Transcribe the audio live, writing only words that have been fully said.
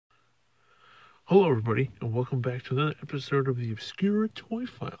Hello, everybody, and welcome back to another episode of the Obscure Toy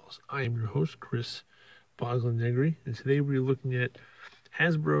Files. I am your host, Chris Boglin-Negri, and today we're looking at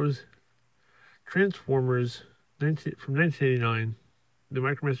Hasbro's Transformers from 1989, the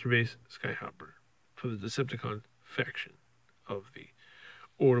Micromaster base Skyhopper for the Decepticon faction of the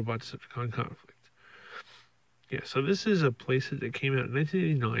Autobot-Decepticon conflict. Yeah, so this is a playset that came out in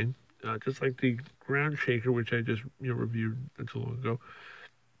 1989, just like the Groundshaker, which I just reviewed not too long ago.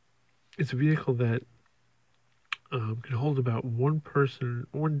 It's a vehicle that can hold about one Micromaster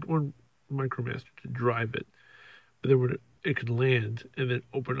to drive it, but then it could land and then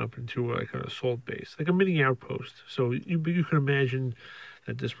open up into like an assault base, like a mini outpost. So you can imagine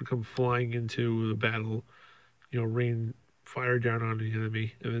that this would come flying into the battle, rain fire down on the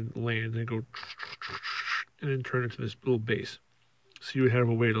enemy, and then land and go, and then turn into this little base. So you would have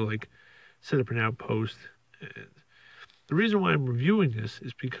a way to like set up an outpost. And the reason why I'm reviewing this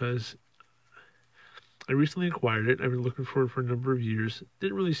is because I recently acquired it. I've been looking for it for a number of years.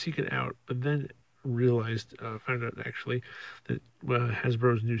 Didn't really seek it out, but then found out actually, that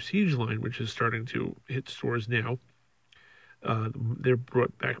Hasbro's new Siege line, which is starting to hit stores now, they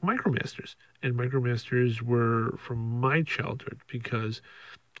brought back Micromasters. And Micromasters were from my childhood because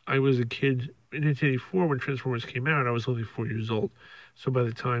I was a kid in 1984 when Transformers came out. I was only 4 years old. So by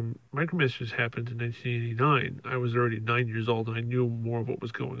the time Micromasters happened in 1989, I was already 9 years old and I knew more of what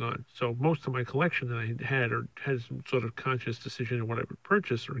was going on. So most of my collection that I had, or had some sort of conscious decision in what I would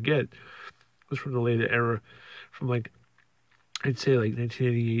purchase or get, was from the later era, from I'd say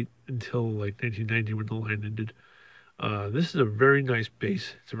 1988 until 1990 when the line ended. This is a very nice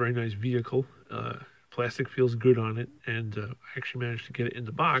base. It's a very nice vehicle. Plastic feels good on it, and I actually managed to get it in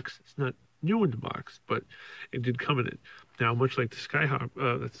the box. It's not new in the box, but it did come in it. Now, much like the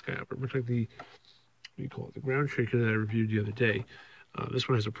Skyhopper, much like the Groundshaker that I reviewed the other day, this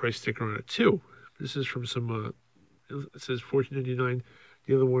one has a price sticker on it too. This is from some, it says $14.99.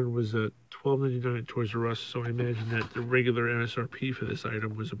 The other one was $12.99 at Toys R Us, so I imagine that the regular MSRP for this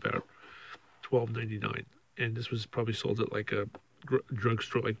item was about $12.99. And this was probably sold at like a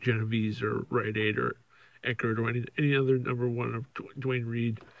drugstore like Genevieve's or Rite Aid or Eckerd or any other number one of Dwayne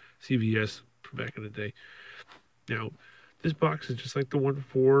Reed, CVS from back in the day. Now, this box is just like the one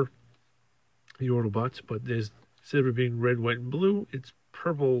for the Autobots, but instead of it being red, white, and blue, it's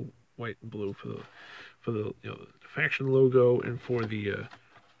purple, white, and blue for the the faction logo and for the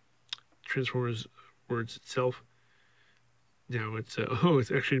Transformers words itself. Now it's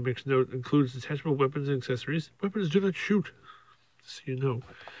actually makes note, includes detachable weapons and accessories. Weapons do not shoot, so you know.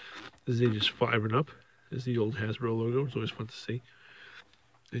 This is ages 5 and up. This is the old Hasbro logo. It's always fun to see.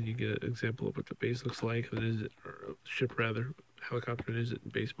 And you get an example of what the base looks like, or ship rather, helicopter is it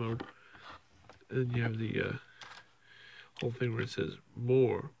in base mode. And you have the whole thing where it says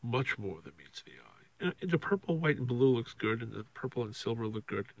more, much more than meets the eye. And the purple, white, and blue looks good, and the purple and silver look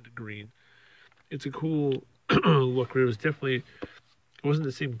good, and the green. It's a cool look, but it wasn't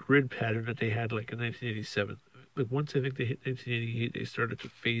the same grid pattern that they had like in 1987. Once I think they hit 1988, they started to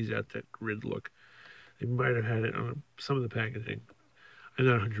phase out that grid look. They might have had it on some of the packaging. I'm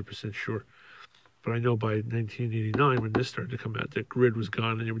not 100% sure. But I know by 1989, when this started to come out, the grid was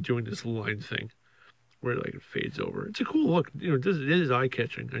gone and they were doing this line thing where it fades over. It's a cool look. It is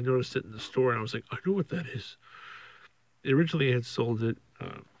eye-catching. I noticed it in the store and I was like, I know what that is. They originally had sold it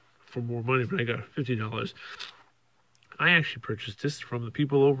for more money, but I got $50. I actually purchased this from the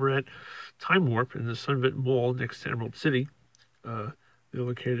people over at Time Warp in the Sunvet Mall next to Emerald City. They're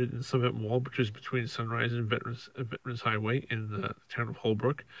located in the Sunvet Mall, which is between Sunrise and Veterans Highway in the town of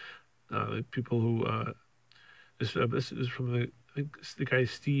Holbrook. The people who this is from I think the guy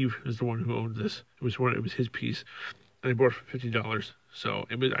Steve is the one who owned this. It was his piece, and I bought it for $50. So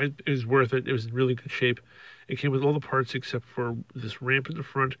it was worth it. It was in really good shape. It came with all the parts except for this ramp in the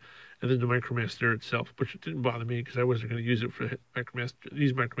front, and then the Micromaster itself, which didn't bother me because I wasn't going to use it for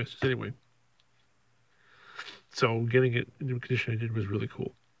these Micromasters anyway. So getting it in the condition I did was really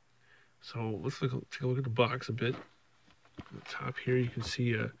cool. So let's take a look at the box a bit. On the top here, you can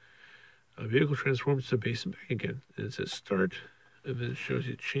see a vehicle transforms to base and back again. And it says start, and then it shows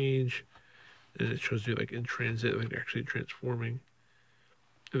you change, and it shows you in transit, actually transforming,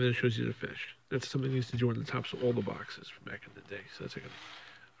 and then it shows you the finish. That's something they used to do on the tops of all the boxes from back in the day. So that's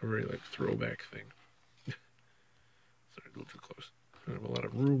a very throwback thing. Sorry, a little too close. I don't have a lot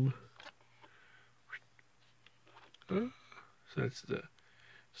of room. So that's the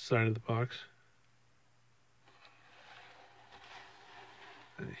side of the box.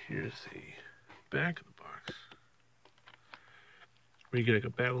 And here's the back of the box, where you get a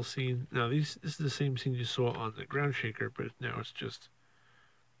battle scene. Now this is the same scene you saw on the Groundshaker, but now it's just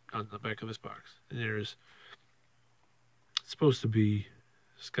on the back of this box. And there's supposed to be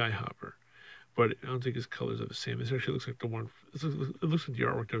Skyhopper, but I don't think his colors are the same. This actually looks like the one. It looks like the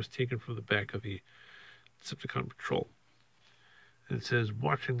artwork that was taken from the back of the Decepticon Patrol. And it says,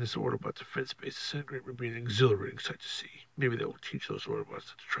 watching this Autobot defense base disintegrate would be an exhilarating sight to see. Maybe they will teach those Autobots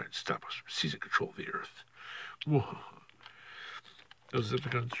to try and stop us from seizing control of the Earth. Whoa. Those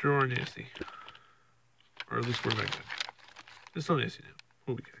Decepticons sure are nasty. Or at least we're back then. It's not nasty now.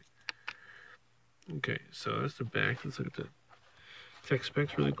 We'll be kidding. Okay, so that's the back. Let's look at the tech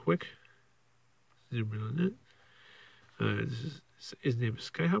specs really quick. Zoom in on it. His name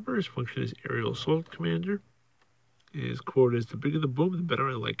is Skyhopper. His function is Aerial Assault Commander. His quote is, the bigger the boom, the better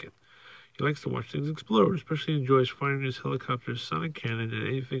I like it. He likes to watch things explode, especially enjoys firing his helicopter's sonic cannon and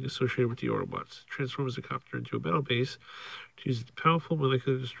anything associated with the Autobots. Transforms the copter into a battle base to use its powerful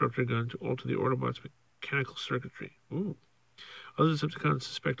molecular disruptor gun to alter the Autobots' mechanical circuitry. Ooh. Other Decepticons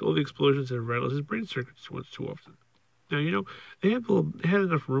suspect all the explosions have rattled his brain circuits once too often. Now, you know, they had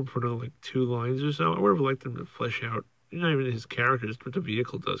enough room for another, like, 2 lines or so. I would have liked them to flesh out, not even his character, just what the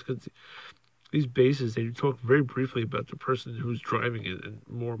vehicle does, because these bases, they talk very briefly about the person who's driving it and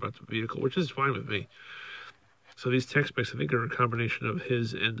more about the vehicle, which is fine with me. So these tech specs, I think, are a combination of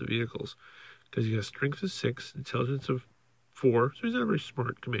his and the vehicles, because he has strength of 6, intelligence of 4, so he's not a very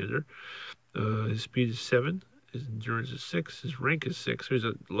smart commander. His speed is 7, his endurance is 6, his rank is 6, so he's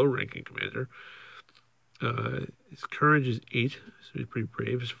a low-ranking commander. His courage is 8, so he's pretty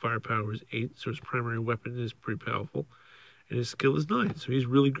brave. His firepower is 8, so his primary weapon is pretty powerful. And his skill is 9, so he's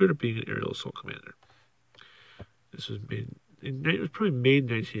really good at being an aerial assault commander. This was made, it was probably made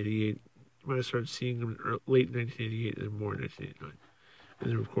in 1988. You might have started seeing them in late 1988 and more in 1989. And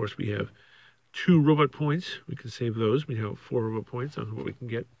then, of course, we have 2 robot points. We can save those. We have 4 robot points on what we can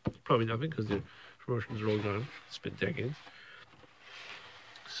get. Probably nothing, because the promotions are all gone. It's been decades.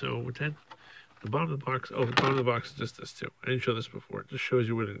 So with that, the bottom of the box, the bottom of the box is just this too. I didn't show this before. It just shows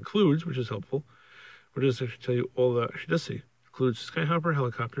you what it includes, which is helpful. But it doesn't actually tell you all the, actually does say, includes Skyhopper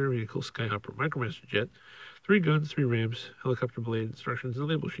helicopter vehicle, Skyhopper Micromaster jet, 3 guns, 3 rams, helicopter blade, instructions, and a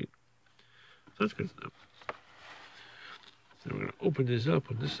label sheet. So that's good to know. So we're going to open this up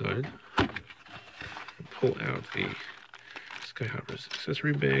on this side and pull out the Skyhopper's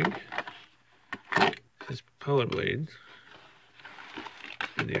accessory bag, his propeller blade,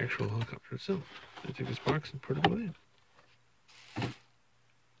 and the actual helicopter itself. I take this box and put it away.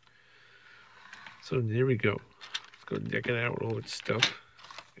 So there we go. Let's go deck it out with all its stuff.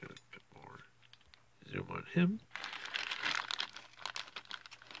 Get a bit more zoom on him.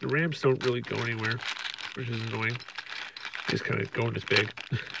 The rams don't really go anywhere, which is annoying. They just kind of go in this bag.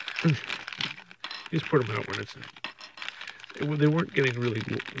 You just put them out when it's in. They weren't getting really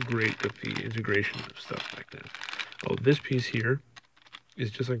great with the integration of stuff like that. Oh, this piece here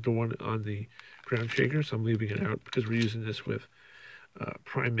is just like the one on the Groundshaker, so I'm leaving it out because we're using this with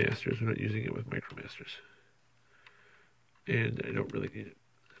Prime Masters. We're not using it with Micromasters. And I don't really need it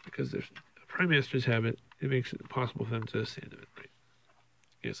because if Prime Masters have it, it makes it possible for them to sand it right.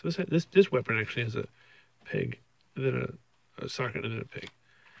 Yeah, so this weapon actually has a peg, and then a socket, and then a peg.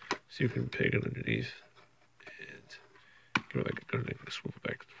 So you can peg it underneath and give it like a gun and swivel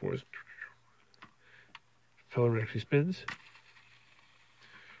back and forth. Propeller actually spins.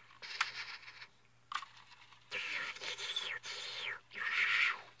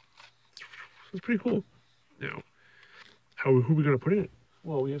 It's pretty cool. Now, who are we going to put in it?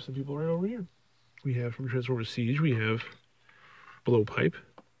 Well, we have some people right over here. We have from Transformers Siege, we have Blowpipe.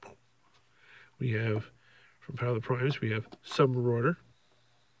 We have from Power of the Primes, we have Submarauder.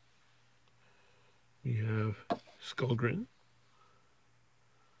 We have Skullgrin.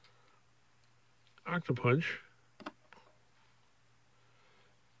 Octopunch.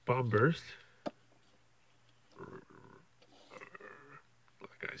 Bomb Burst. A lot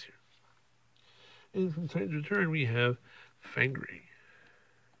of guys here. And from Titan's Return, we have Fangry.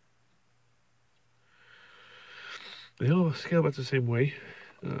 They all scale about the same way.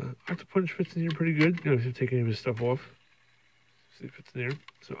 Octopunch fits in here pretty good. You know, if you take any of his stuff off. See if it fits in there.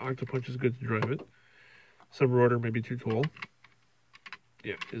 So Octopunch is good to drive it. Submarauder may be too tall.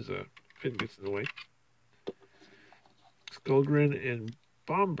 Yeah, his fin gets in the way. Skullgrin and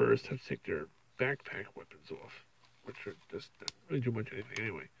Bomb Burst have to take their backpack weapons off, which are just not really do much anything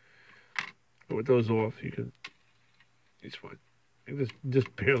anyway. But with those off, he's fine. I think this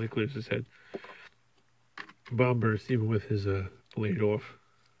just barely clears his head. Bomb Burst, even with his blade off.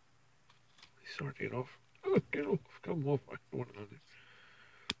 He's starting to get off. Oh, get off. Come off. I don't want it on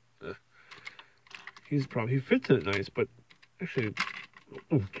there. He fits in it nice, but actually,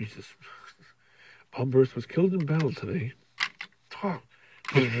 oh, Jesus. Bomb Burst was killed in battle today. Oh,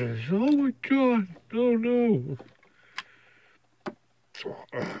 Oh my god! Oh no!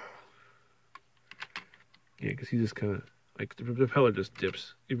 Yeah, because he just kind of, like, the propeller just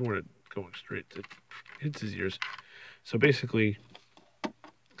dips, even when it's going straight, it hits his ears. So basically,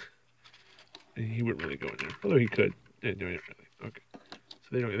 he wouldn't really go in there, although he could. Yeah, no, not really. Okay,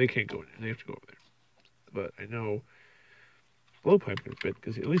 so they can't go in there. They have to go over there. But I know blowpipe can fit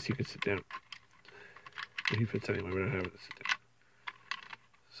because at least he can sit down. But he fits anyway. We don't have it to sit down,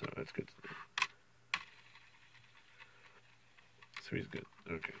 so that's good to know. So he's good.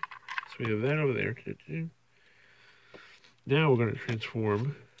 Okay, so we have that over there. Now we're going to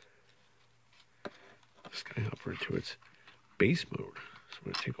transform Skyhopper into its base mode. So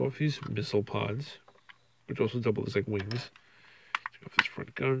we're going to take off these missile pods, which also double as like wings. Take off this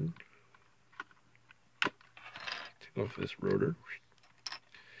front gun. Take off this rotor.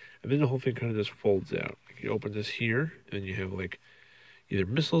 And then the whole thing kind of just folds out. Like you open this here, and then you have like either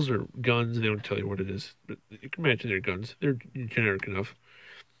missiles or guns. They don't tell you what it is, but you can imagine they're guns. They're generic enough.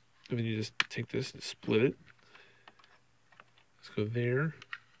 And then you just take this and split it. Let's go there.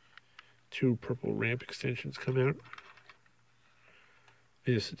 2 purple ramp extensions come out.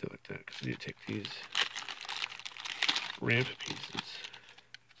 They just sit there like that because you need to take these ramp pieces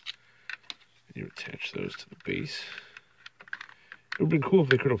and you attach those to the base. It would have been cool if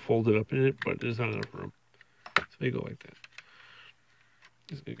they could have folded up in it, but there's not enough room. So they go like that.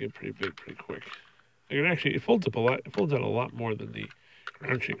 It's going to get pretty big pretty quick. It folds up a lot. It folds out a lot more than the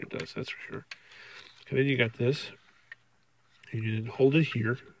Groundshaker does, that's for sure. And then you got this. And you then hold it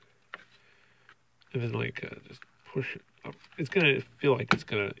here. And then like just push it up. It's going to feel like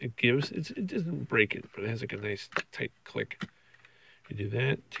it doesn't break it, but it has like a nice tight click. You do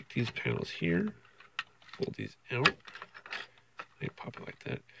that, take these panels here, fold these out. They pop it like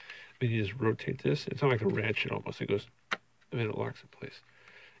that. Then you just rotate this. It's not like a ratchet almost. It goes, and then it locks in place.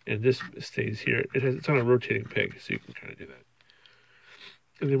 And this stays here. It's on a rotating peg, so you can kind of do that.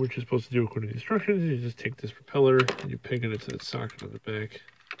 And then what you're supposed to do according to the instructions is you just take this propeller and you peg it into the socket on the back,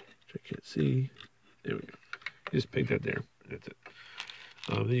 which I can't see. There we go. You just peg that there. That's it.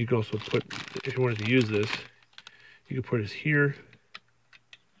 Then you can also put, if you wanted to use this, you can put it here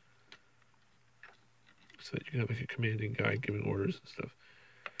so that you can have like a commanding guy giving orders and stuff.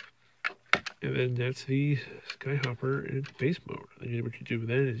 And then that's the Skyhopper in base mode. And what you do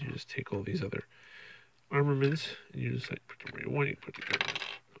then is you just take all these other armaments and you just like put them where you want. You put the gun there.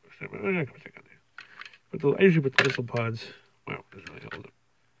 I'm not going to put the gun there. I usually put the missile pods. Wow, doesn't really hold them.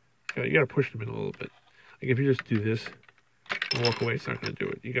 You got to push them in a little bit. Like if you just do this and walk away, it's not going to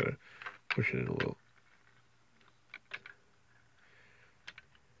do it. You got to push it in a little.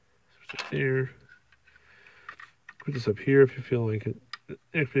 Switch it there. Put this up here if you feel like it.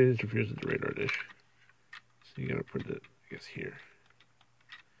 Actually, it interferes with the radar dish. So you got to put it, I guess, here.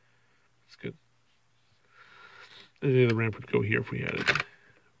 That's good. And the other ramp would go here if we had it.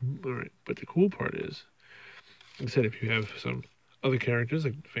 Alright, but the cool part is, like I said, if you have some other characters,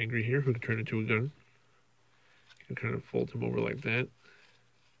 like Fangry here, who can turn into a gun, you can kind of fold him over like that.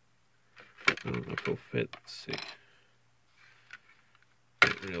 I don't know if he'll fit. Let's see.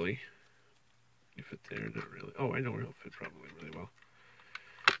 Not really. You fit there, not really. Oh, I know where he'll fit probably really well.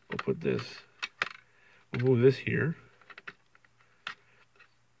 We'll put this. We'll move this here.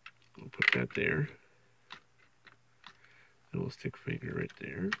 We'll put that there. And we'll stick Fangry right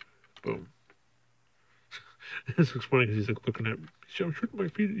there. Boom. This looks funny because he's like looking at me. I'm shooting my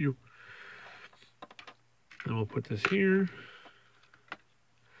feet at you. And we'll put this here.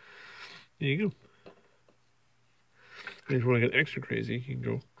 There you go. And if you want to get extra crazy, you can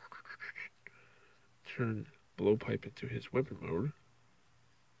go turn blowpipe into his weapon mode.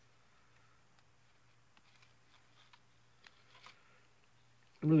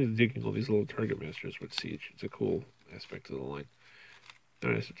 I'm really digging all these little target masters with Siege. It's a cool aspect of the line. Now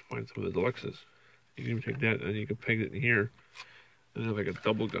I have to find some of the deluxes. You can even take that and you can peg it in here and have like a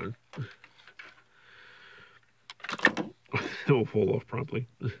double gun. It will fall off promptly.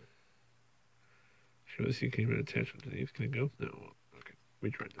 Sure, this you can even attach it to these. Can it go? No. Okay.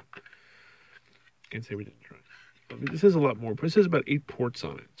 We tried that. Can't say we didn't try. But this has a lot more. This has about 8 ports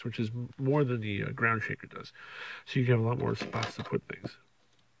on it, which is more than the Groundshaker does. So you can have a lot more spots to put things.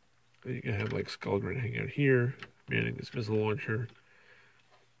 And you can have like Skullgrin hang out here, manning this missile launcher.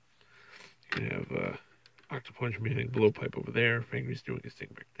 You can have Octopunch manning blowpipe over there. Fangry's doing his thing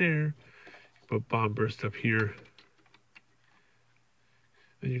back there. Put Bomb Burst up here.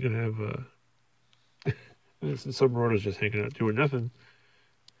 Then you can have and some Rotor's just hanging out doing nothing.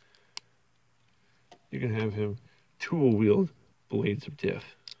 You can have him tool wield Blades of Death.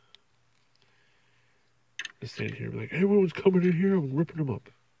 I stand here and be like, everyone's coming in here, I'm ripping them up.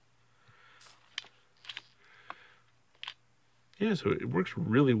 Yeah, so it works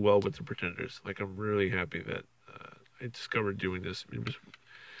really well with the Pretenders. Like, I'm really happy that I discovered doing this.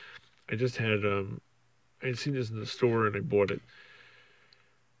 I just had I had seen this in the store and I bought it,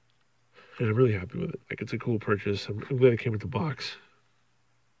 and I'm really happy with it. Like, it's a cool purchase. I'm glad it came with the box,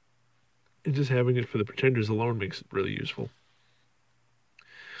 and just having it for the Pretenders alone makes it really useful.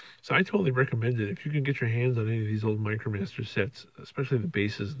 So I totally recommend it if you can get your hands on any of these old Micromaster sets, especially the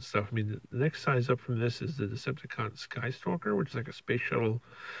bases and stuff. I mean, the next size up from this is the Decepticon Skystalker, which is like a space shuttle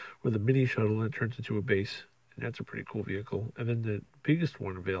with a mini shuttle that turns into a base, and that's a pretty cool vehicle. And then the biggest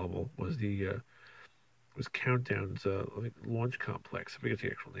one available was the was Countdown's like launch complex. I forget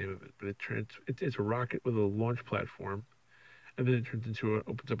the actual name of it, but it's a rocket with a launch platform, and then it turns into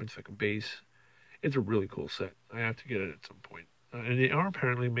opens up into like a base. It's a really cool set. I have to get it at some point. And they are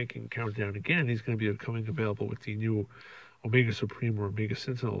apparently making Countdown again. He's going to be becoming available with the new Omega Supreme or Omega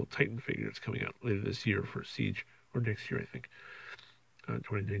Sentinel Titan figure that's coming out later this year for Siege, or next year, I think,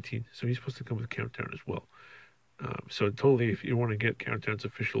 2019. So he's supposed to come with Countdown as well. So totally, if you want to get Countdown's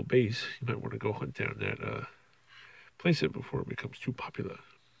official base, you might want to go hunt down that playset before it becomes too popular.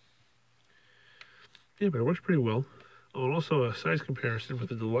 Yeah, but it works pretty well. Oh, and also a size comparison with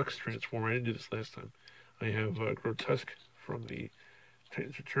the Deluxe Transformer. I didn't do this last time. I have Grotesque from the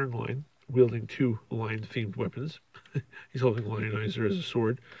Titans Return line, wielding two lion-themed weapons. He's holding Lionizer as a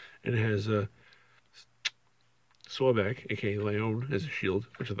sword, and has Sawback, aka Leon, as a shield,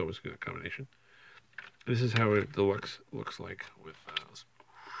 which I thought was a good combination. This is how a Deluxe looks like with, let's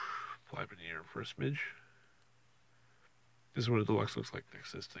fly up in the air for a smidge. This is what a Deluxe looks like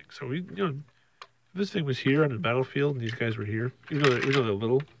next to this thing. So, if this thing was here on the battlefield, and these guys were here, even though they're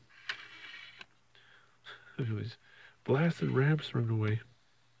little, these blasted ramps run away.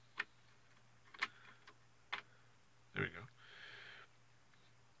 There we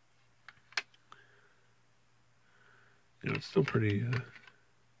go. It's still pretty,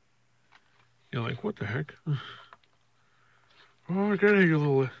 like, what the heck? Oh, get out of here,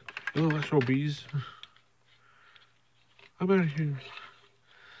 you little SOBs. I'm out of here.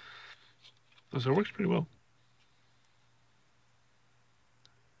 So it works pretty well.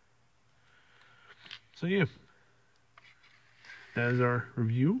 So yeah, that is our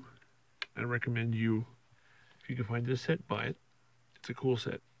review. I recommend you, if you can find this set, buy it. It's a cool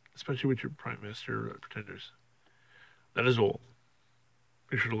set, especially with your Prime Master Pretenders. That is all.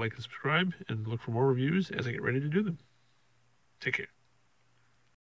 Make sure to like and subscribe, and look for more reviews as I get ready to do them. Take care.